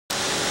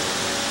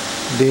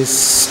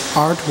This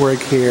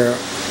artwork here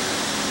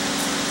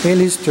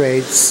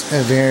illustrates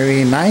a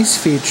very nice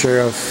feature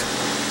of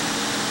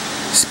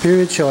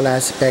spiritual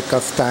aspect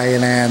of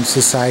Thailand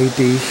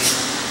society,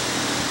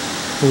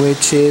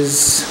 which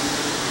is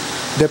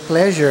the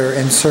pleasure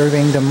in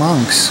serving the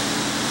monks.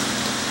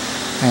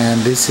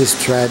 And this is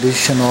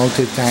traditional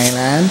to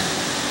Thailand,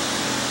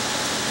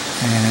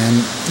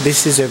 and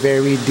this is a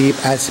very deep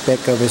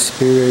aspect of a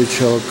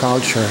spiritual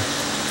culture,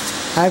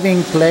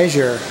 having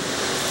pleasure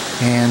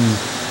in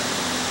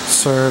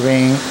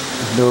serving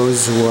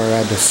those who are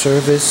at the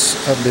service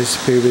of the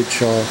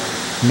spiritual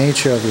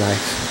nature of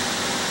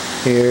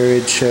life. Here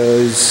it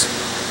shows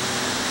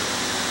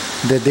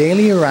the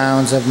daily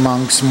rounds of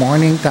monks.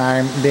 Morning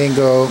time they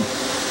go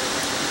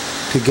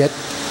to get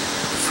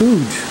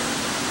food,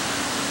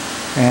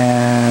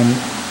 and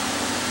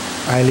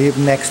I live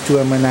next to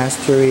a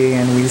monastery,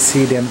 and we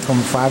see them from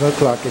 5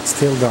 o'clock. It's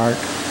still dark,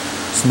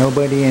 there's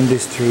nobody in the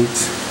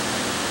streets,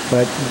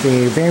 but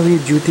they very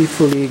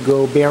dutifully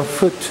go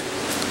barefoot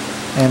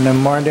in the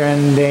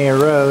modern day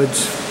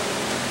roads,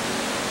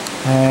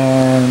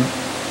 and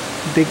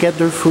they get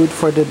their food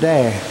for the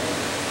day.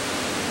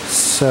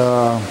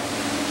 So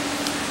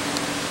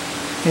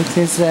it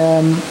is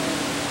a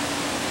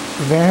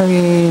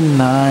very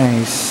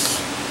nice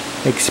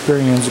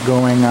experience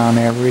going on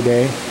every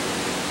day,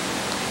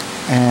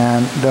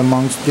 and the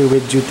monks do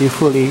it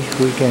dutifully.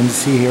 We can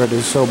see here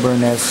the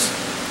soberness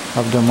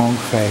of the monk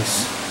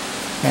face,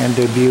 and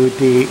the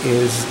beauty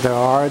is there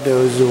are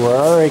those who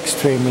are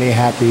extremely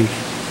happy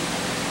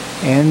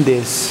in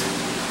this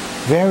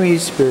very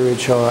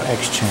spiritual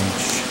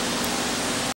exchange.